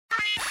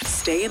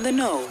Stay in the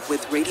know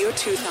with Radio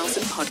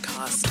 2000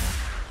 podcast.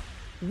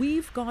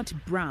 We've got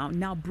Brown.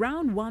 Now,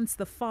 Brown wants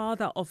the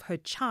father of her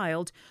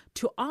child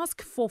to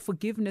ask for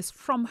forgiveness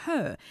from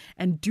her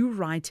and do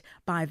right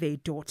by their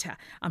daughter.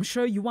 I'm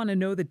sure you want to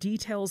know the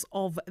details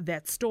of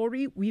that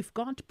story. We've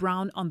got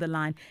Brown on the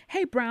line.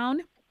 Hey,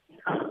 Brown.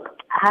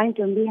 Hi,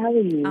 Dombi. How are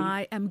you?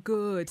 I am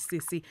good,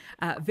 Sissy.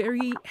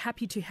 Very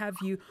happy to have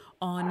you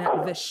on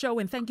the show.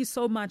 And thank you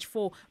so much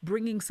for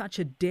bringing such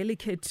a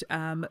delicate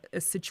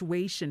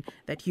situation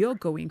that you're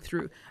going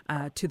through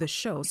to the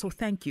show. So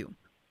thank you.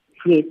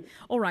 Yes.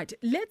 All right.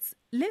 Let's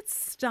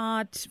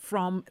start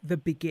from the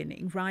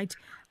beginning, right?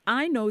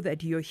 I know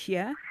that you're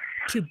here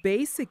to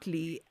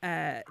basically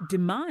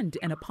demand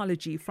an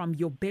apology from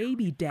your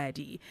baby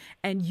daddy.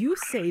 And you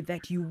say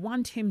that you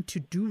want him to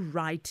do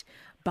right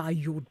by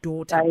your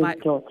daughter,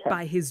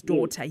 by his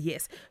daughter,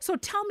 yes. So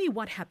tell me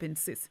what happened,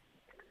 sis.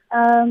 Me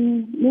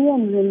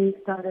and him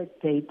started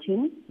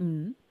dating,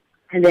 and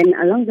then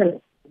along the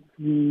line,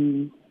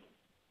 we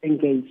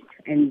engaged,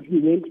 and he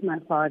went to my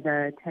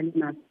father, telling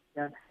my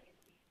father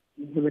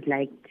he would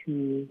like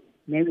to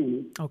marry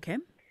me. Okay.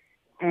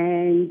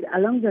 And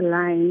along the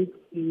line,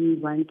 he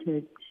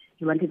wanted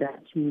us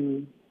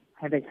to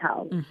have a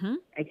child. Mm-hmm.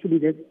 Actually,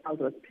 this child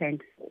was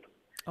planned for.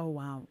 Oh,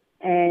 wow.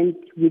 And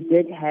we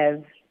did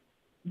have,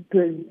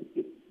 because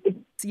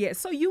yeah,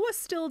 so you were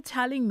still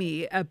telling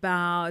me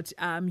about,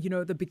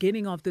 the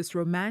beginning of this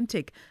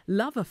romantic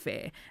love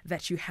affair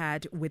that you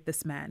had with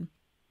this man.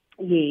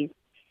 Yes.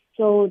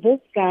 So this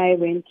guy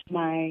went to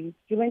my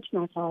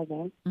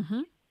father,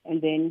 Mm-hmm.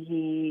 and then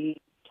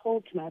he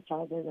told my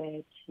father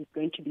that he's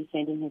going to be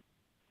sending his,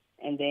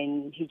 and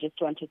then he just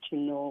wanted to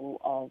know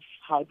of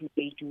how do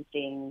they do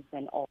things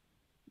and all.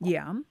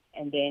 Yeah.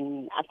 And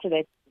then after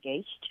that,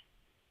 engaged,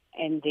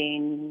 and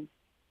then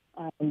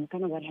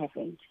kind of what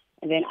happened.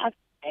 And then after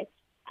that,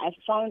 I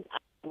found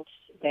out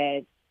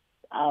that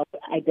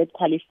I did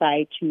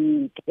qualify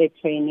to get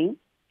training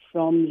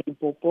from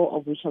Limpopo,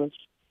 of which I was,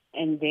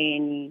 and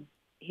then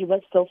he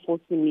was still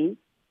forcing me.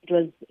 It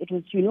was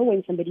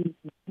when somebody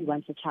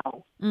wants a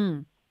child,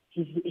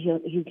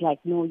 he's like,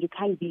 no, you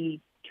can't be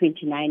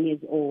 29 years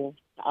old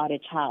without a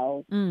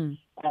child.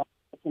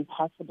 It's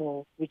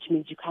impossible, which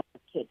means you can't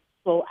have kids.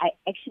 So I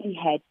actually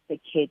had the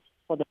kids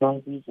for the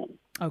wrong reason.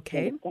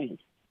 Okay.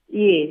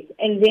 Yes,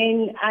 and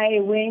then I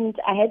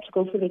had to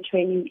go for the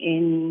training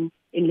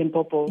in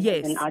Limpopo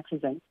as an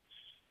artisan.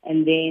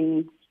 And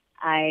then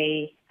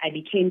I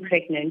became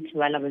pregnant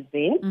while I was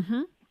there,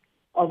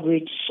 of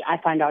which I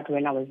found out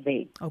when I was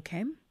there.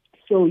 Okay.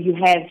 So you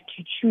have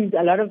to choose.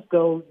 A lot of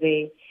girls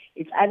there,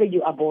 it's either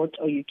you abort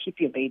or you keep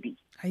your baby.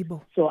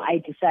 Aibo. So I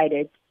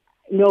decided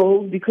no,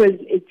 because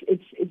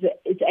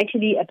it's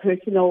actually a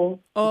personal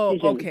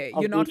decision. Oh, okay.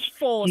 You're not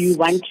forced. Do you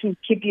want to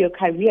keep your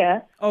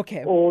career?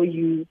 Okay. Or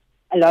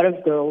a lot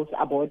of girls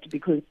abort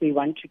because they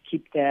want to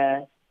keep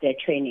their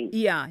training.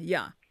 Yeah.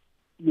 Yes.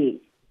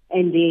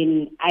 And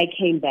then I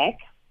came back.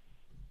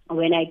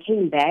 When I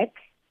came back,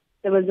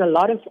 there was a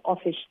lot of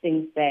offish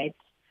things that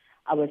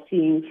I was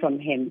seeing from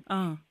him.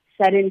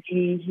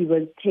 Suddenly, he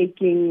was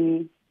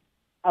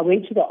I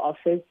went to the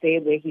office there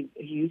where he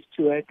used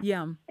to work.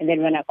 Yeah. And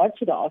then when I got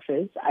to the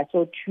office, I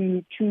saw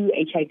two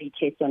HIV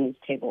tests on his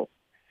table.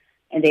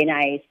 And then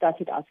I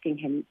started asking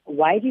him,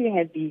 why do you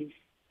have these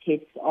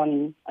tests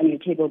on your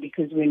table?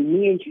 Because when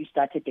me and you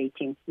started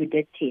dating, we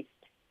did test.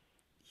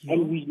 Yeah.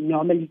 And we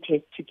normally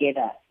test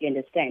together, you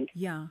understand?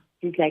 Yeah.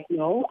 He's like,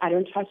 no, I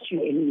don't trust you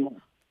anymore.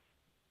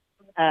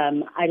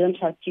 I don't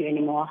trust you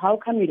anymore. How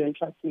come you don't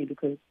trust me?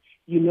 Because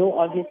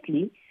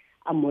obviously,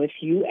 I'm with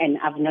you, and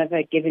I've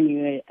never given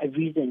you a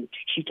reason to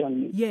cheat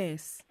on me.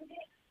 Yes.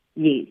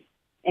 Yes.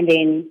 And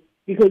then,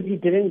 because he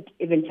didn't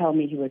even tell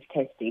me he was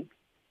testing.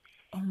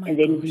 Oh, my And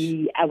then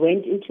gosh. I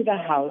went into the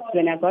house.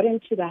 When I got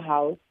into the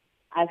house,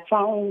 I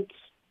found,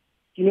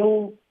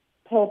 pill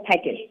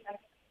packets.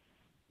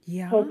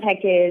 Yeah. Pill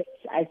packets.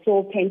 I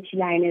saw panty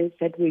liners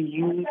that were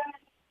used.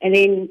 And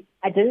then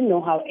I didn't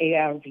know how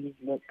ARVs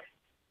looked.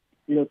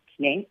 Oh,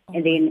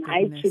 and then my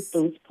I goodness. took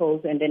those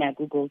pills and then I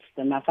Googled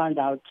them. I found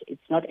out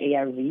it's not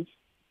ARVs.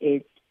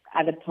 It's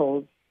other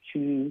pills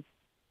to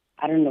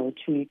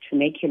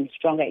make him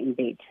stronger in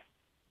bed.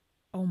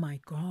 Oh,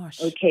 my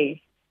gosh.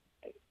 Okay.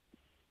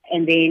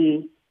 And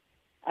then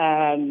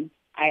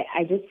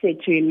I just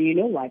said to him, you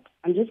know what?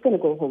 I'm just going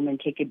to go home and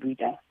take a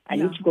breather. I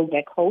need to go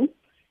back home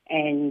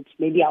and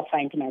maybe I'll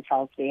find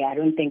myself there. I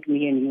don't think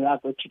me and you are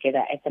good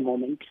together at the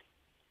moment.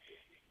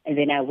 And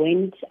then I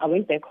went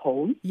back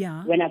home.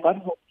 Yeah. When I got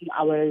home,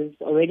 I was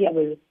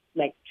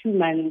like 2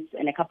 months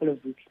and a couple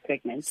of weeks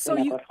pregnant when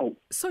I got home.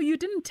 So you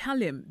didn't tell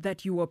him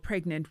that you were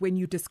pregnant when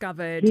you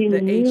discovered He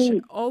the knew.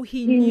 H. Oh,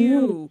 he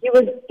knew. He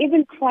was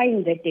even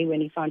crying that day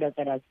when he found out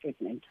that I was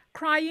pregnant.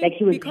 Crying Like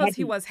he was because happy.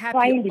 he was happy.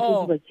 Crying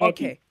because he was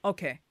happy.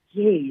 Okay.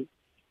 Yes.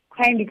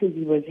 Crying because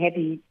he was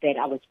happy that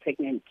I was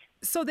pregnant.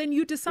 So then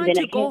you decided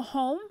to go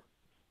home?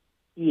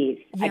 Yes.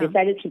 Yeah. I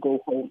decided to go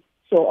home.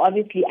 So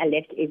obviously I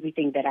left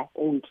everything that I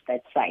owned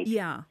that side.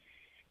 Yeah.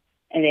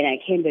 And then I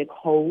came back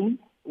home.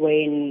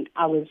 When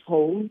I was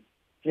home,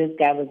 this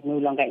guy was no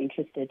longer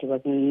interested. He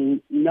was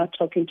not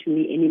talking to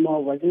me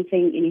anymore, wasn't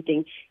saying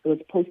anything. He was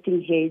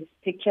posting his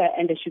picture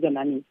and the sugar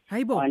mommy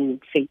on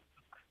Facebook.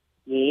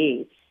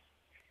 Yes.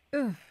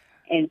 Ugh.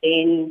 And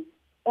then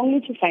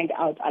only to find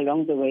out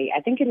along the way,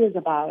 I think it was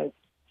about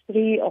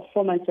 3 or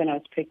 4 months when I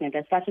was pregnant,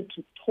 I started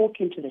to talk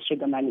into the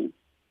sugar mommy.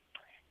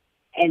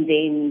 And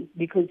then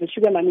because the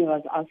sugar mommy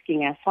was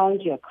asking, I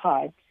found your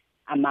card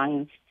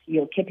amongst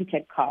your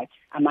Capitec card,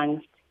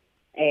 amongst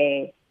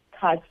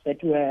cards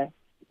that were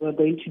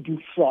going to do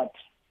fraud.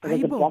 There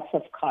was a box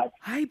of cards,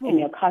 and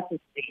your card was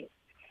there.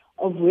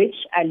 Of which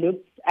I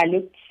looked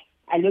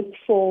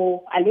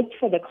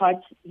for the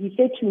cards. He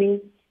said to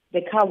me,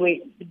 they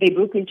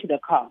broke into the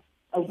car.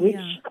 Of which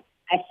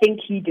I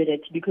think he did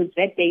it because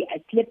that day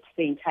I slept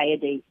the entire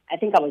day. I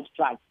think I was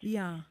drugged.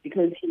 Yeah.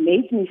 Because he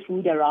made me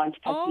food around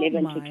past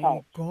 11 to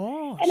 12.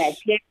 Gosh. And I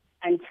slept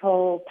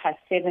until past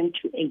 7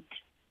 to 8.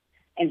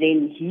 And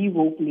then he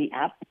woke me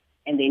up.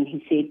 And then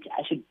he said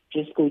I should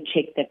just go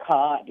check the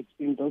car. It's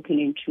been broken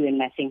into and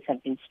my things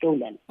have been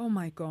stolen. Oh,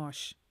 my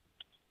gosh.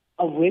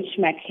 Of which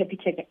my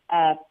Capitec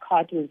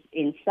card was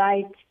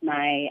inside.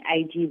 My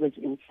ID was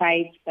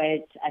inside.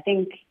 But I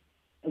think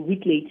a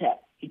week later,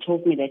 he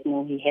told me that,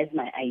 no, he has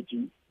my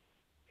ID.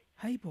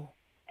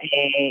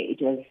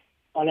 It was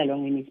all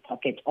along in his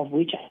pocket, of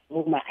which I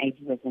know my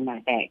ID was in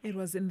my bag. It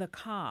was in the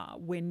car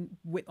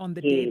on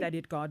the day that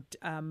it got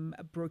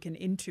broken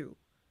into.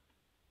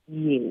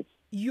 Yes.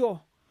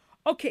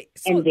 Okay,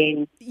 so and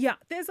then,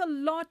 there's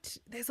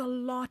a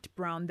lot,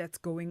 Brown, that's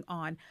going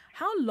on.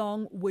 How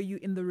long were you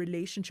in the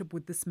relationship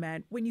with this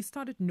man when you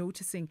started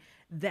noticing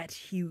that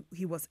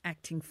he was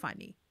acting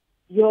funny?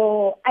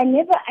 I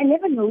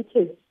never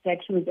noticed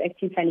that he was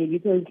acting funny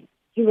because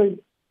he was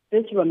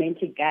this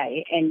romantic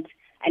guy, and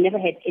I never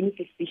had any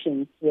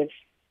suspicions with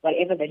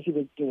whatever that he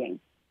was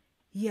doing.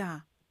 Yeah.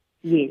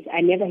 Yes,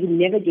 he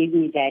never gave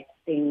me that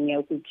thing,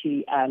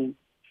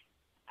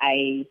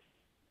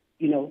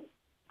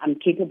 I'm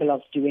capable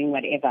of doing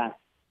whatever.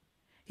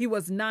 He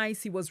was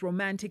nice, he was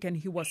romantic, and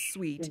he was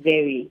sweet.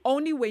 Very.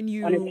 Only when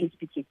you... Honestly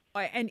speaking.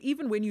 And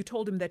even when you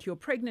told him that you're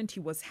pregnant, he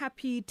was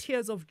happy,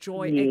 tears of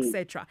joy, Yes.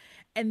 etc.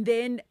 And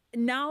then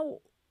now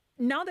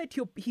that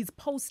he's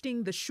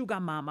posting the sugar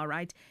mama,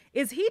 right?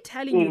 Is he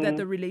telling you that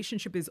the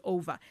relationship is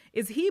over?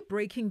 Is he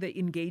breaking the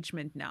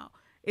engagement now?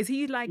 Is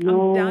he like,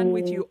 I'm done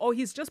with you? Or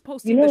he's just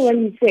posting what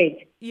he said?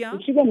 Yeah.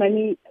 The sugar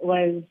mommy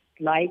was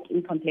light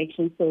in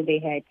complexion, so they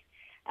had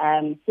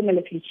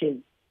similar features.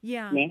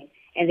 Yeah. Ne?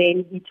 And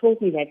then he told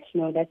me that,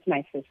 no, that's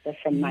my sister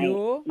from my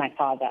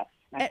father's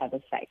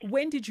side.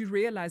 When did you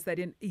realize that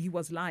he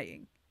was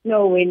lying?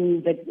 No,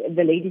 when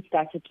the lady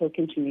started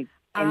talking to me.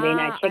 And then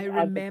I checked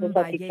out the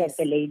profile picture of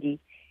the lady.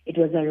 It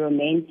was a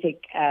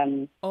romantic,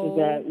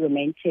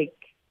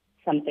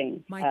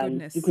 something. My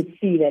goodness. You could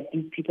see that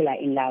these people are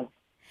in love.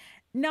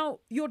 Now,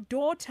 your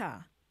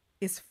daughter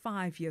is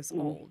 5 years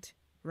old,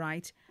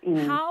 right?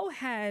 How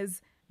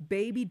has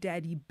baby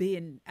daddy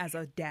been as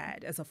a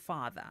dad, as a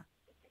father?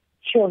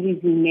 Sure,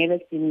 he's never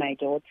seen my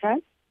daughter.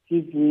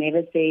 He's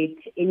never said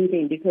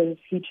anything because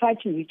he tried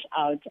to reach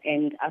out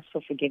and ask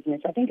for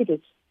forgiveness. I think it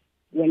was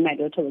when my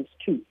daughter was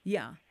 2.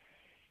 Yeah.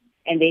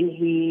 And then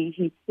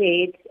he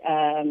said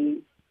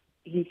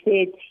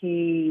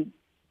he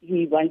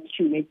wants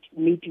to meet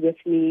with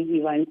me.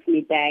 He wants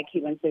me back. He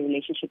wants a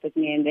relationship with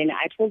me. And then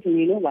I told him,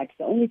 you know what?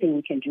 The only thing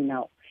we can do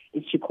now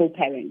is to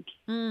co-parent.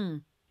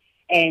 And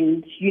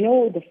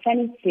the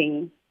funny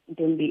thing,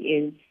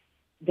 Ntombi, is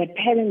that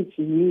parents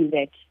knew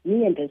that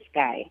me and this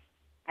guy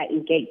are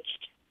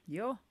engaged.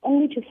 Yo.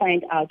 Only to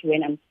find out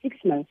when I'm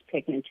 6 months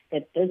pregnant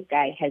that this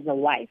guy has a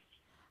wife.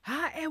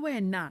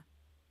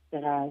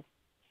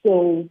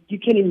 So you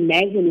can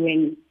imagine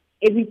when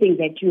everything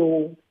that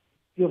you're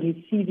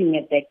receiving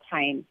at that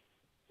time,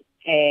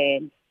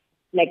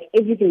 like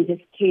everything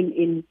just came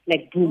in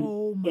like boom.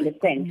 Oh my in a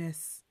sense.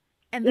 goodness!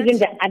 And even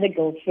the other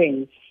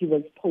girlfriends, he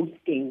was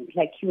posting,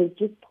 like he was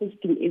just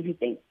posting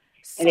everything.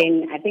 And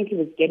then I think he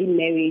was getting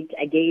married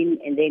again,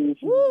 and then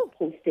he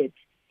posted.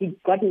 He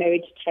got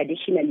married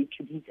traditionally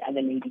to these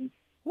other ladies.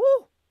 Woo!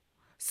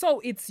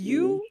 So it's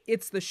you,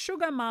 it's the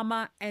sugar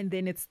mama, and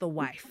then it's the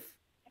wife.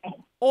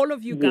 All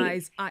of you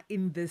guys are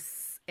in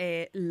this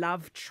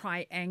love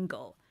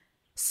triangle.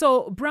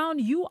 So, Brown,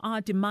 you are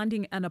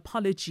demanding an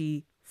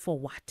apology for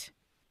what?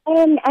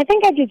 I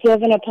think I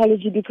deserve an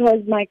apology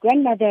because my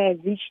grandmother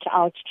reached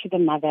out to the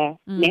mother,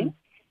 to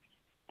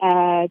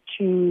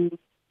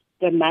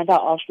the mother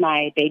of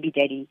my baby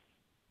daddy,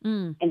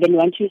 and then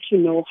wanted to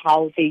know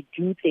how they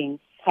do things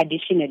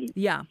traditionally.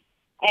 Yeah.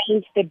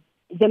 And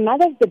the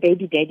mother of the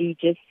baby daddy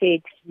just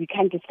said, we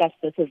can't discuss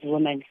this as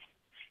women.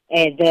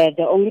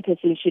 The only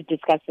person who should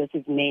discuss this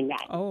is men.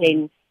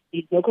 Then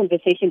there's no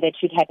conversation that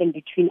should happen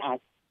between us.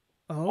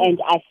 And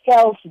I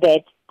felt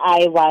that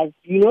I was,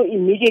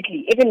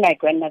 immediately, even my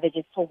grandmother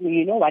just told me,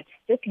 you know what,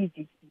 just leave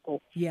these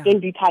people.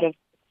 Don't be part of,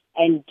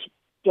 and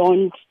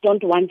don't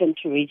want them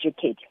to raise your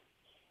kid.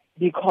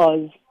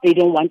 because they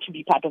don't want to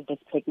be part of this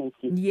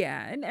pregnancy.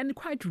 Yeah, and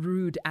quite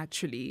rude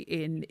actually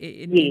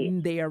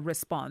in their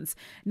response.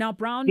 Now,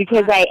 Brown,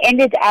 because I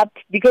ended up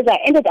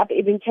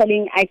even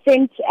telling, I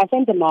sent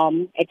the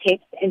mom a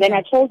text, and then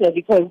I told her,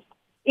 because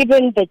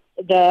even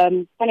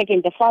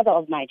the father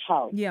of my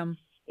child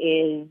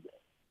is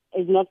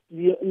no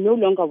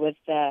longer with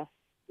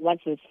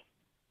what's this?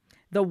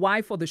 The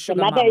wife or the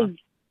sugar mama?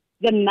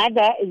 The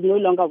mother is no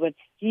longer with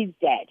his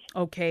dad.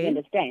 Okay. You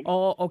understand?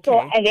 Oh, okay. So,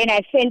 and then I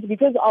sent,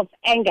 because of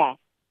anger,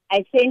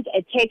 I sent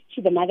a text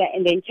to the mother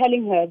and then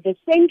telling her the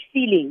same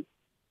feeling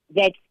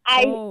that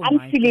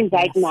I'm feeling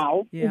right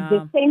now is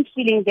the same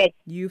feeling that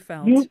you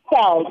felt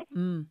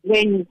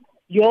when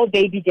your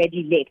baby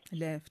daddy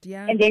left.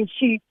 Yeah. And then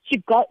she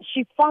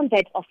found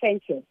that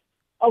offensive,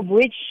 of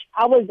which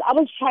I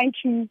was trying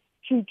to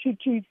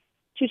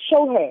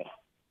show her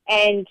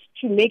and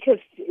to make her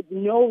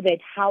know that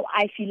how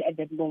I feel at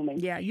that moment.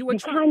 Yeah, you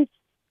can't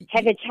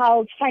have a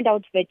child, find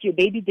out that your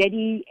baby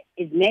daddy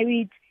is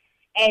married,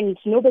 and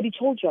nobody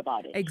told you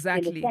about it.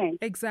 Exactly.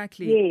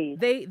 Yes.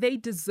 They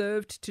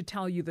deserved to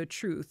tell you the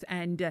truth,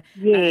 and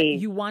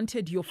you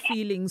wanted your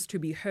feelings to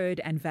be heard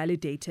and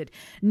validated.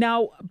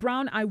 Now,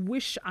 Brown, I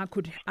wish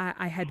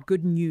I had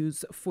good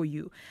news for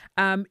you.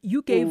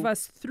 You gave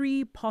us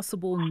 3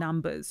 possible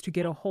numbers to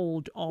get a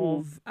hold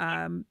of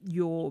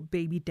your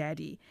baby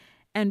daddy,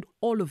 and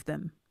all of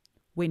them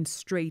went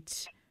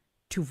straight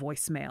to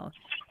voicemail.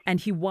 And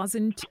he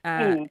wasn't,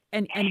 and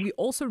we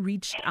also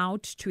reached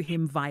out to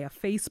him via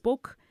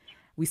Facebook.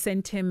 We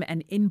sent him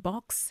an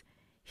inbox.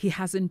 He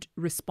hasn't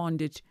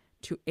responded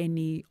to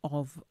any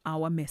of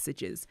our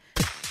messages.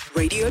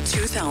 Radio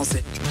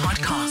 2000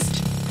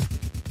 podcast.